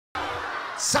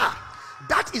Sir,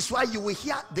 that is why you will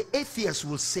hear the atheists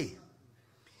will say,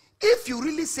 if you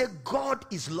really say God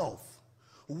is love,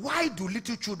 why do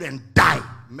little children die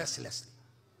mercilessly?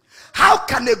 How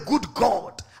can a good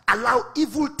God allow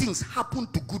evil things happen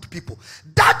to good people?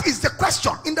 That is the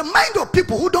question in the mind of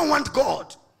people who don't want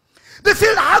God. They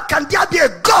feel, how can there be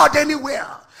a God anywhere?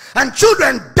 And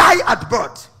children die at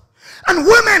birth. And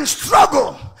women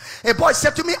struggle. A boy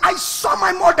said to me, I saw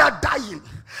my mother dying.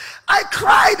 I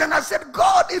cried and I said,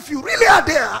 God, if you really are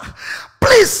there,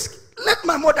 please let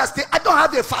my mother stay. I don't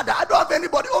have a father. I don't have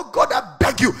anybody. Oh God, I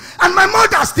beg you. And my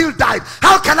mother still died.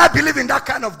 How can I believe in that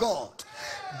kind of God?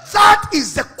 That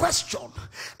is the question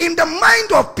in the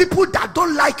mind of people that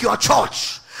don't like your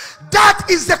church. That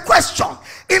is the question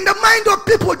in the mind of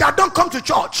people that don't come to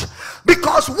church,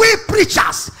 because we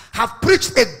preachers have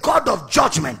preached a God of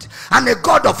judgment and a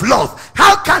God of love.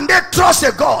 How can they trust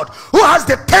a God who has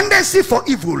the tendency for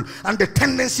evil and the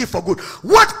tendency for good?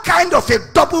 What kind of a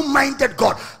double-minded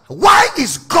God? Why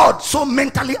is God so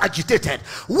mentally agitated?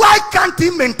 Why can't he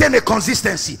maintain a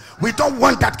consistency? We don't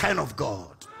want that kind of God.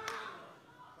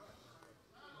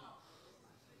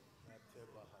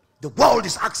 The world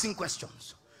is asking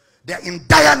questions. They are in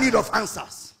dire need of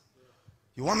answers.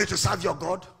 You want me to serve your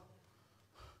God?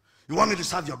 You want me to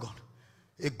serve your God?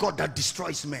 A God that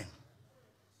destroys men.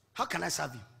 How can I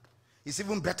serve him? It's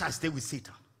even better I stay with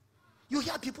Satan. You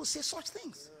hear people say such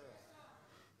things.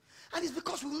 And it's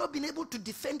because we've not been able to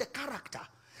defend the character,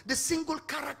 the single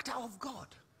character of God.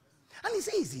 And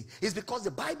it's easy. It's because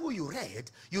the Bible you read,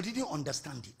 you didn't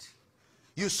understand it.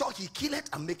 You saw he kill it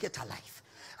and make it alive.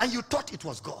 And you thought it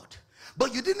was God.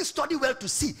 But you didn't study well to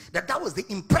see that that was the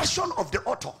impression of the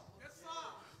author.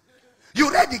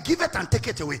 You read it, give it and take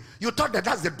it away. You thought that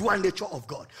that's the dual nature of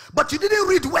God. But you didn't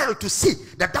read well to see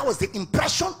that that was the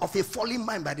impression of a fallen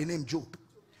man by the name Job.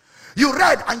 You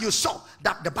read and you saw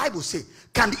that the Bible says,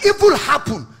 can evil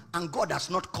happen and God has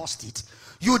not caused it?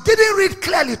 You didn't read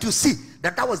clearly to see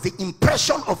that that was the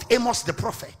impression of Amos the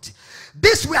prophet.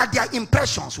 These were their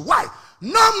impressions. Why?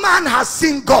 No man has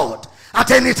seen God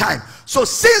at any time. So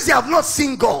since they have not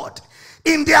seen God,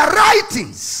 in their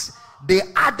writings they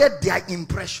added their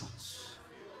impressions.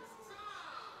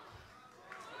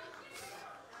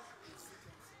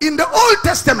 In the Old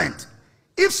Testament,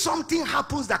 if something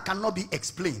happens that cannot be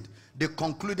explained, they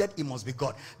concluded it must be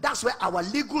God. That's where our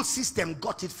legal system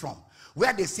got it from,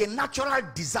 where they say natural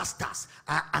disasters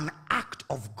are an act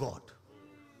of God.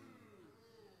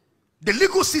 The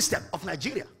legal system of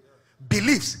Nigeria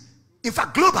believes, in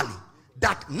fact globally,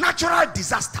 that natural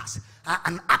disasters are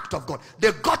an act of God.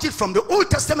 They got it from the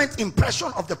Old Testament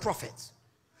impression of the prophets.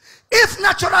 If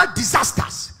natural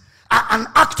disasters are an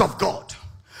act of God,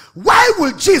 why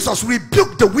will Jesus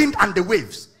rebuke the wind and the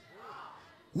waves?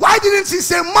 Why didn't he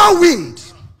say more wind,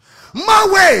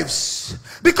 more waves?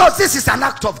 Because this is an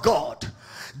act of God.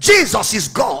 Jesus is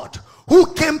God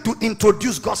who came to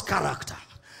introduce God's character.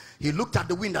 He looked at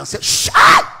the wind and said,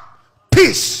 "Shut,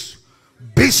 peace,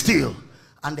 be still."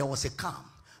 And there was a calm,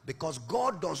 because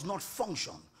God does not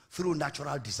function through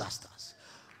natural disasters.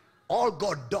 All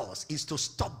God does is to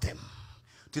stop them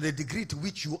to the degree to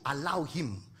which you allow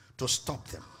him to stop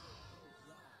them.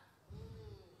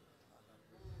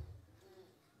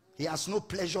 He has no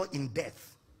pleasure in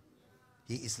death.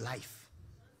 He is life.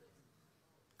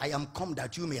 I am come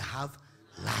that you may have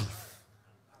life.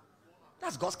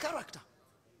 That's God's character.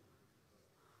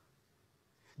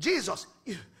 Jesus,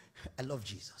 I love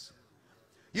Jesus.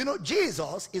 You know,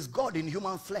 Jesus is God in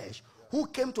human flesh who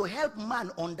came to help man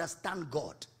understand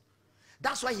God.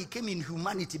 That's why he came in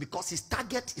humanity, because his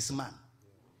target is man.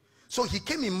 So he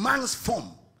came in man's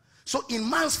form. So in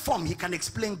man's form, he can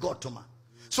explain God to man.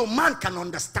 So man can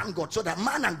understand God, so that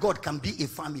man and God can be a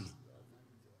family.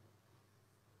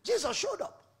 Jesus showed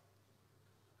up.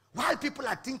 While people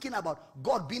are thinking about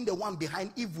God being the one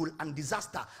behind evil and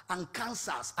disaster and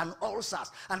cancers and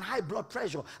ulcers and high blood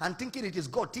pressure, and thinking it is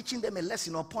God teaching them a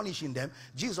lesson or punishing them,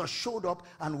 Jesus showed up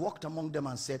and walked among them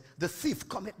and said, "The thief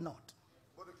cometh not,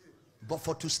 but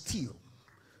for to steal,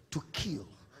 to kill,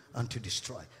 and to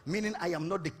destroy." Meaning, I am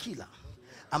not the killer,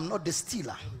 I'm not the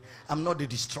stealer, I'm not the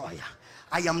destroyer.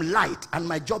 I am light, and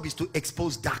my job is to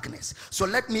expose darkness. So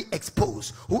let me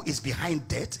expose who is behind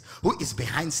death, who is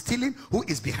behind stealing, who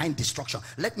is behind destruction.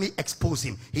 Let me expose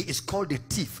him. He is called the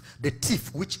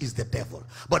thief which is the devil.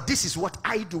 But this is what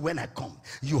I do when I come.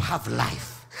 You have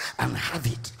life and have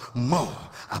it more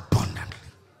abundantly.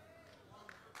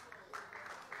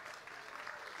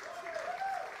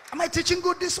 Am I teaching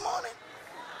good this morning?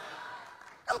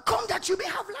 I'm come that you may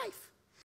have life.